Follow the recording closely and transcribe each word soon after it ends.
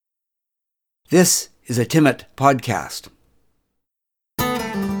This is a Timmit podcast.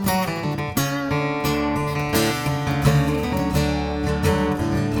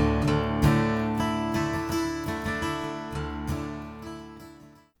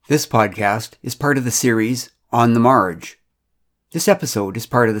 This podcast is part of the series On the Marge. This episode is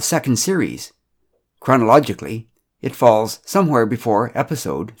part of the second series. Chronologically, it falls somewhere before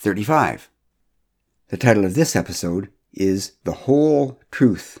episode 35. The title of this episode is The Whole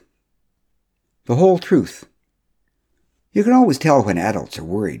Truth. The Whole Truth. You can always tell when adults are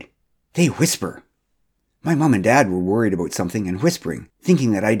worried. They whisper. My mom and dad were worried about something and whispering,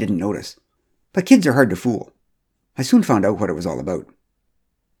 thinking that I didn't notice. But kids are hard to fool. I soon found out what it was all about.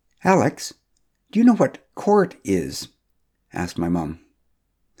 "Alex, do you know what court is?" asked my mom.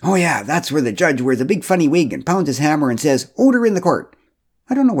 "Oh yeah, that's where the judge wears a big funny wig and pounds his hammer and says, 'Order in the court.'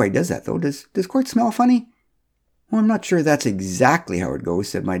 I don't know why he does that, though. Does court smell funny?" "Well, I'm not sure that's exactly how it goes,"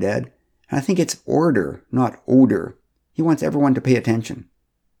 said my dad. "And I think it's order, not odor. He wants everyone to pay attention."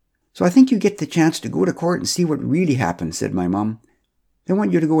 "So I think you get the chance to go to court and see what really happened," said my mom. "They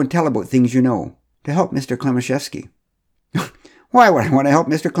want you to go and tell about things you know, to help Mr. Klimaszewski." "Why would I want to help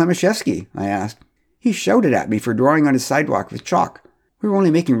Mr. Klimaszewski?" I asked. "He shouted at me for drawing on his sidewalk with chalk. We were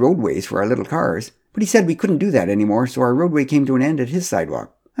only making roadways for our little cars, but he said we couldn't do that anymore, so our roadway came to an end at his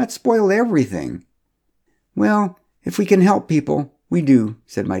sidewalk. That spoiled everything." "Well, if we can help people, we do,"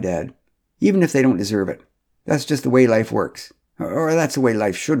 said my dad. "Even if they don't deserve it. That's just the way life works. Or that's the way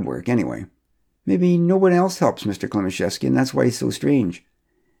life should work, anyway. Maybe no one else helps Mr. Klimaszewski, and that's why he's so strange.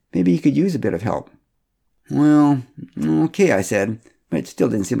 Maybe he could use a bit of help." "Well, okay," I said, but it still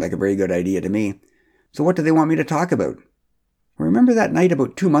didn't seem like a very good idea to me. "So what do they want me to talk about?" "Remember that night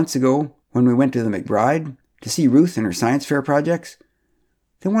about 2 months ago when we went to the McBride to see Ruth and her science fair projects?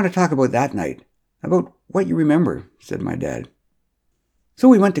 They want to talk about that night, about what you remember," said my dad. So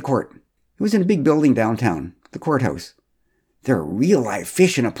we went to court. It was in a big building downtown, the courthouse. There are real live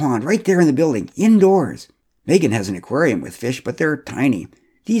fish in a pond right there in the building, indoors. Megan has an aquarium with fish, but they're tiny.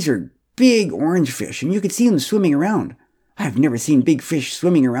 These are big orange fish, and you could see them swimming around. I've never seen big fish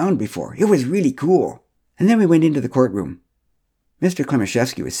swimming around before. It was really cool. And then we went into the courtroom. Mr.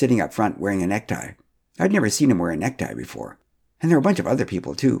 Klimaszewski was sitting up front wearing a necktie. I'd never seen him wear a necktie before. And there were a bunch of other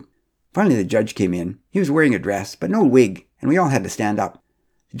people, too. Finally, the judge came in. He was wearing a dress, but no wig, and we all had to stand up.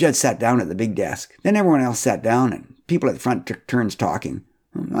 The judge sat down at the big desk. Then everyone else sat down, and people at the front took turns talking.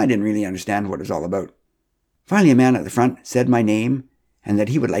 I didn't really understand what it was all about. Finally, a man at the front said my name and that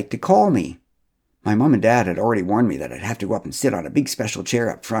he would like to call me. My mom and dad had already warned me that I'd have to go up and sit on a big special chair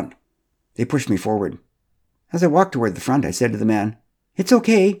up front. They pushed me forward. As I walked toward the front, I said to the man, "It's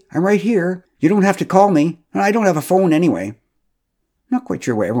okay, I'm right here. You don't have to call me, and I don't have a phone anyway." Not quite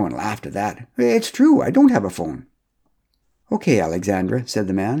sure why everyone laughed at that. "It's true, I don't have a phone." "Okay, Alexandra," said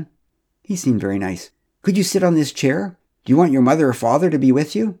the man. He seemed very nice. "Could you sit on this chair? Do you want your mother or father to be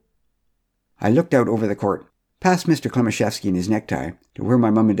with you?" I looked out over the court, past Mr. Klimaszewski and his necktie, to where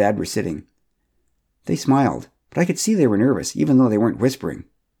my mom and dad were sitting. They smiled, but I could see they were nervous, even though they weren't whispering.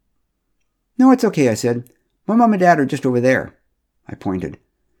 "No, it's okay," I said. "My mom and dad are just over there." I pointed.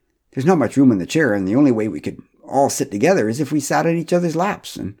 "There's not much room in the chair, and the only way we could all sit together is if we sat at each other's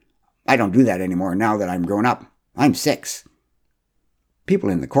laps, and I don't do that anymore now that I'm grown up. I'm 6.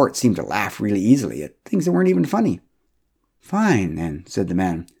 People in the court seemed to laugh really easily at things that weren't even funny. "Fine, then," said the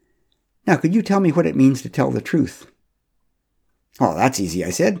man. "Now, could you tell me what it means to tell the truth?" "Oh, that's easy,"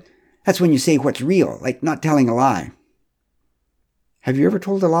 I said. "That's when you say what's real, like not telling a lie." "Have you ever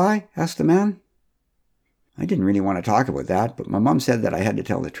told a lie?" asked the man. I didn't really want to talk about that, but my mom said that I had to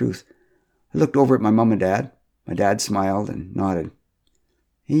tell the truth. I looked over at my mom and dad. My dad smiled and nodded.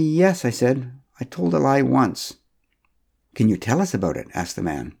 "Yes," I said. "I told a lie once." "Can you tell us about it?" asked the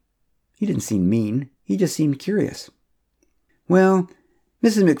man. He didn't seem mean. He just seemed curious. "Well,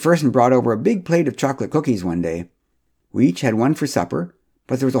 Mrs. McPherson brought over a big plate of chocolate cookies one day. We each had one for supper,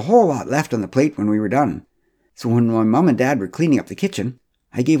 but there was a whole lot left on the plate when we were done. So when my mom and dad were cleaning up the kitchen,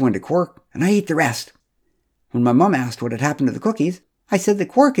 I gave one to Quark, and I ate the rest. When my mom asked what had happened to the cookies, I said that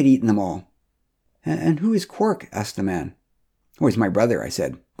Quark had eaten them all." "And who is Quark?" asked the man. "Oh, he's my brother," I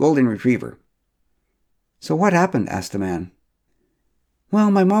said. "Golden Retriever." "So what happened?" asked the man.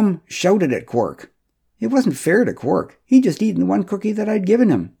 "Well, my mom shouted at Quark. It wasn't fair to Quark. He'd just eaten the one cookie that I'd given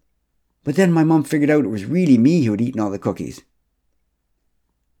him. But then my mom figured out it was really me who had eaten all the cookies."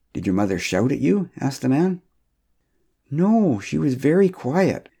 "Did your mother shout at you?" asked the man. "No, she was very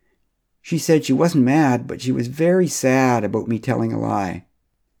quiet. She said she wasn't mad, but she was very sad about me telling a lie.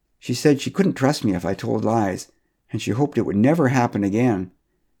 She said she couldn't trust me if I told lies, and she hoped it would never happen again,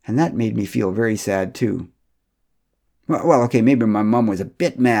 and that made me feel very sad too." Well, okay, maybe my mum was a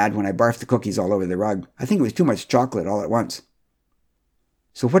bit mad when I barfed the cookies all over the rug. I think it was too much chocolate all at once.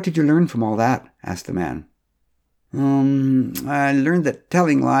 So what did you learn from all that? Asked the man. I learned that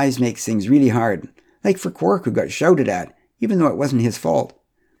telling lies makes things really hard. Like for Quark, who got shouted at, even though it wasn't his fault.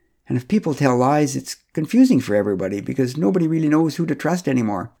 And if people tell lies, it's confusing for everybody because nobody really knows who to trust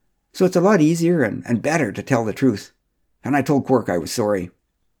anymore. So it's a lot easier and better to tell the truth. And I told Quark I was sorry.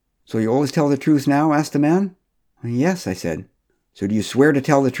 So you always tell the truth now? Asked the man. Yes, I said. So do you swear to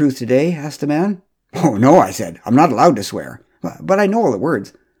tell the truth today? Asked the man. Oh, no, I said. I'm not allowed to swear. But I know all the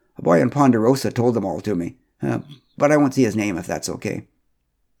words. A boy in Ponderosa told them all to me. But I won't say his name if that's okay.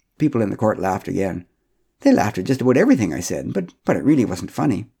 People in the court laughed again. They laughed at just about everything I said, but it really wasn't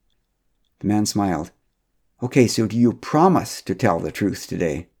funny. The man smiled. Okay, so do you promise to tell the truth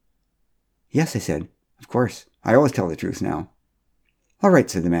today? Yes, I said. Of course. I always tell the truth now. All right,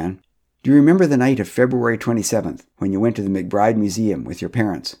 said the man. Do you remember the night of February 27th when you went to the McBride Museum with your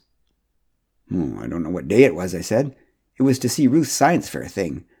parents? I don't know what day it was, I said. It was to see Ruth's science fair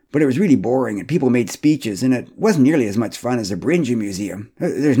thing, but it was really boring and people made speeches and it wasn't nearly as much fun as the Beringia Museum.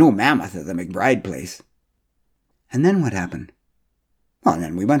 There's no mammoth at the McBride place. And then what happened? Well,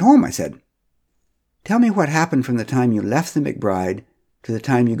 then we went home, I said. Tell me what happened from the time you left the McBride to the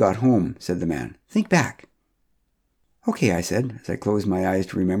time you got home, said the man. Think back. Okay, I said, as I closed my eyes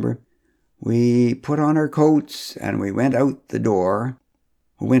to remember. We put on our coats and we went out the door.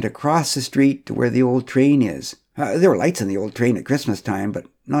 We went across the street to where the old train is. There were lights on the old train at Christmas time, but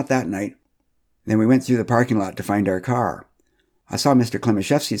not that night. Then we went through the parking lot to find our car. I saw Mr.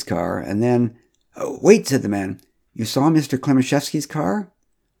 Klimaszewski's car, and then... Oh, wait, said the man. You saw Mr. Klimaszewski's car?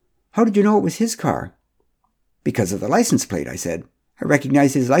 How did you know it was his car? Because of the license plate, I said. I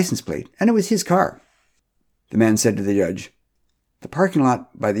recognized his license plate, and it was his car. The man said to the judge, the parking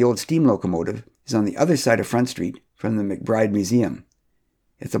lot by the old steam locomotive is on the other side of Front Street from the McBride Museum.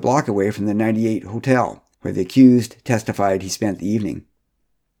 It's a block away from the 98 Hotel, where the accused testified he spent the evening.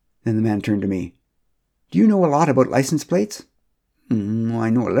 Then the man turned to me. Do you know a lot about license plates? I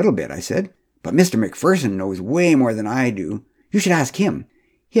know a little bit, I said. But Mr. McPherson knows way more than I do. You should ask him.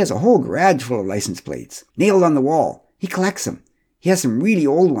 He has a whole garage full of license plates, nailed on the wall. He collects them. He has some really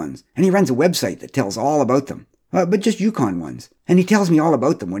old ones, and he runs a website that tells all about them. But just Yukon ones. And he tells me all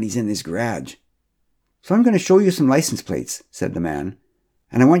about them when he's in his garage. So I'm going to show you some license plates, said the man.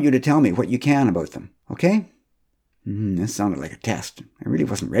 And I want you to tell me what you can about them, okay? This sounded like a test. I really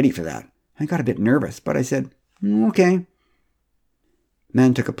wasn't ready for that. I got a bit nervous, but I said, okay. The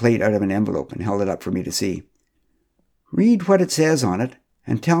man took a plate out of an envelope and held it up for me to see. Read what it says on it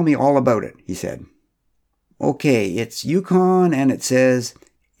and tell me all about it, he said. Okay, it's Yukon and it says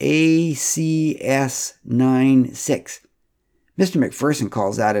ACS 96. Mr. McPherson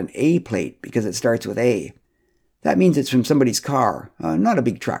calls that an A plate because it starts with A. That means it's from somebody's car, not a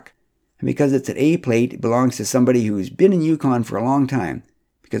big truck. And because it's an A plate, it belongs to somebody who's been in Yukon for a long time,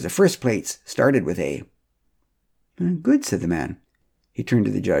 because the first plates started with A. Good, said the man. He turned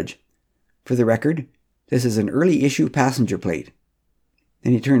to the judge. For the record, this is an early issue passenger plate.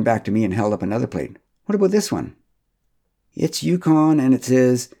 Then he turned back to me and held up another plate. What about this one? It's Yukon and it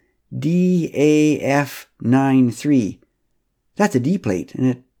says DAF93. That's a D plate, and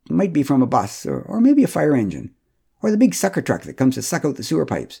it might be from a bus, or maybe a fire engine, or the big sucker truck that comes to suck out the sewer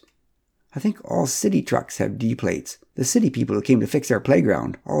pipes. I think all city trucks have D plates. The city people who came to fix our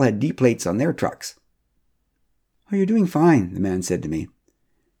playground all had D plates on their trucks. Oh, you're doing fine, the man said to me.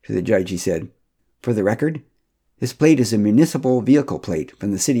 To the judge, he said, for the record, this plate is a municipal vehicle plate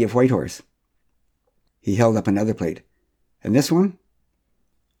from the city of Whitehorse. He held up another plate. And this one?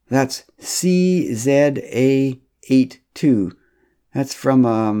 That's CZA82. That's from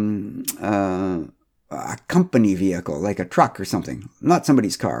a company vehicle, like a truck or something, not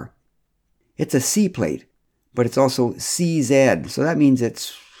somebody's car. It's a C plate, but it's also CZ, so that means it's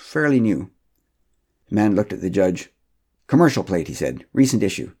fairly new. The man looked at the judge. Commercial plate, he said. Recent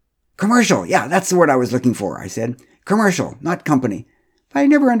issue. Commercial! Yeah, that's the word I was looking for, I said. Commercial, not company. But I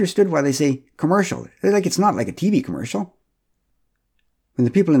never understood why they say commercial. Like it's not like a TV commercial. When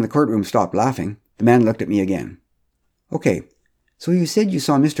the people in the courtroom stopped laughing, the man looked at me again. Okay, so you said you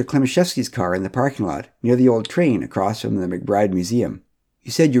saw Mr. Klimaszewski's car in the parking lot near the old train across from the McBride Museum.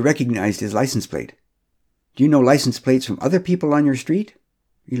 You said you recognized his license plate. Do you know license plates from other people on your street?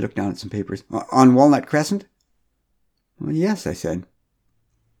 He looked down at some papers. On Walnut Crescent? Well, yes, I said.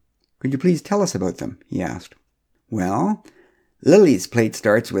 Could you please tell us about them? He asked. Well, Lily's plate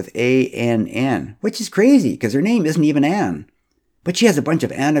starts with ANN, which is crazy because her name isn't even Anne. But she has a bunch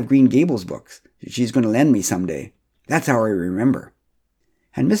of Anne of Green Gables books that she's going to lend me someday. That's how I remember.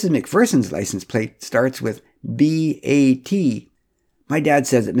 And Mrs. McPherson's license plate starts with B-A-T. My dad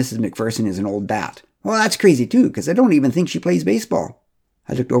says that Mrs. McPherson is an old bat. Well, that's crazy too, because I don't even think she plays baseball.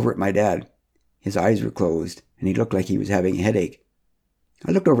 I looked over at my dad. His eyes were closed, and he looked like he was having a headache.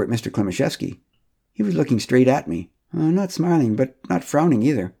 I looked over at Mr. Klimaszewski. He was looking straight at me, not smiling, but not frowning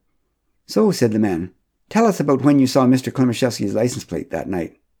either. So, said the man, tell us about when you saw Mr. Klimaszewski's license plate that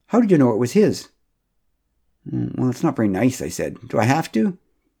night. How did you know it was his? Well, it's not very nice, I said. Do I have to?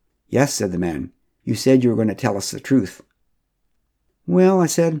 Yes, said the man. You said you were going to tell us the truth. Well, I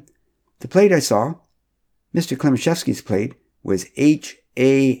said, the plate I saw, Mr. Klimaszewski's plate, was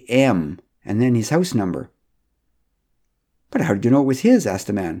H-A-M, and then his house number. But how did you know it was his? Asked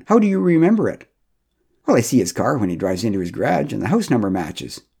the man. How do you remember it? Well, I see his car when he drives into his garage, and the house number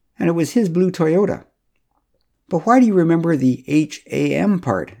matches, and it was his blue Toyota. But why do you remember the H-A-M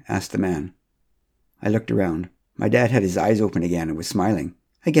part? Asked the man. I looked around. My dad had his eyes open again and was smiling.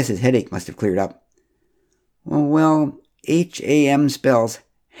 I guess his headache must have cleared up. Well, H-A-M spells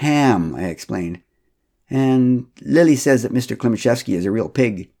ham, I explained. And Lily says that Mr. Klimaszewski is a real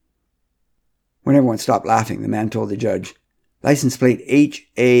pig. When everyone stopped laughing, the man told the judge, license plate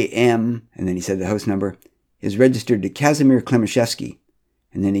H-A-M, and then he said the house number, is registered to Casimir Klimaszewski,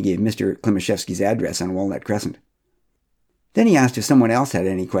 and then he gave Mr. Klimaszewski's address on Walnut Crescent. Then he asked if someone else had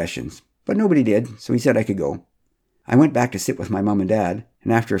any questions, but nobody did, so he said I could go. I went back to sit with my mom and dad,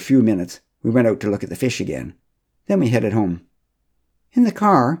 and after a few minutes, we went out to look at the fish again. Then we headed home. In the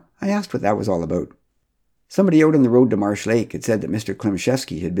car, I asked what that was all about. Somebody out on the road to Marsh Lake had said that Mr.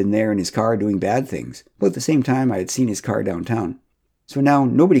 Klimaszewski had been there in his car doing bad things, about the same time I had seen his car downtown. So now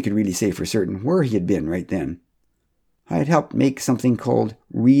nobody could really say for certain where he had been right then. I had helped make something called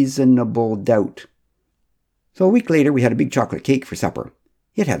reasonable doubt. So a week later we had a big chocolate cake for supper.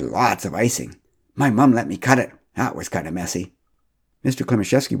 It had lots of icing. My mum let me cut it. That was kind of messy. Mr.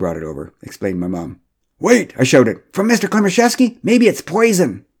 Klimaszewski brought it over, explained my mum. Wait, I shouted. From Mr. Klimaszewski? Maybe it's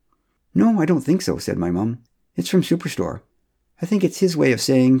poison. No, I don't think so, said my mum. It's from Superstore. I think it's his way of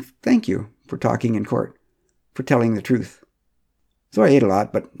saying thank you for talking in court, for telling the truth. So I ate a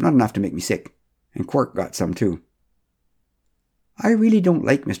lot, but not enough to make me sick, and Quark got some too. I really don't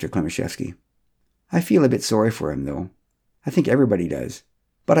like Mr. Klimaszewski. I feel a bit sorry for him, though. I think everybody does.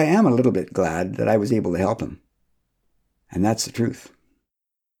 But I am a little bit glad that I was able to help him. And that's the truth.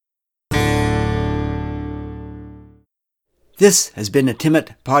 This has been a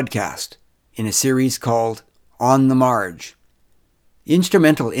Timmit podcast in a series called On the Marge. The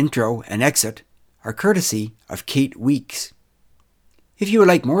instrumental intro and exit are courtesy of Kate Weeks. If you would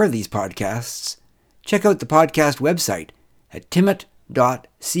like more of these podcasts, check out the podcast website at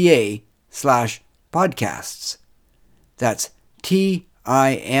timmit.ca/podcasts. That's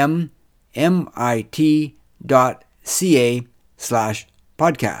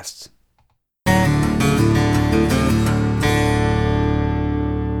TIMMIT.ca/podcasts.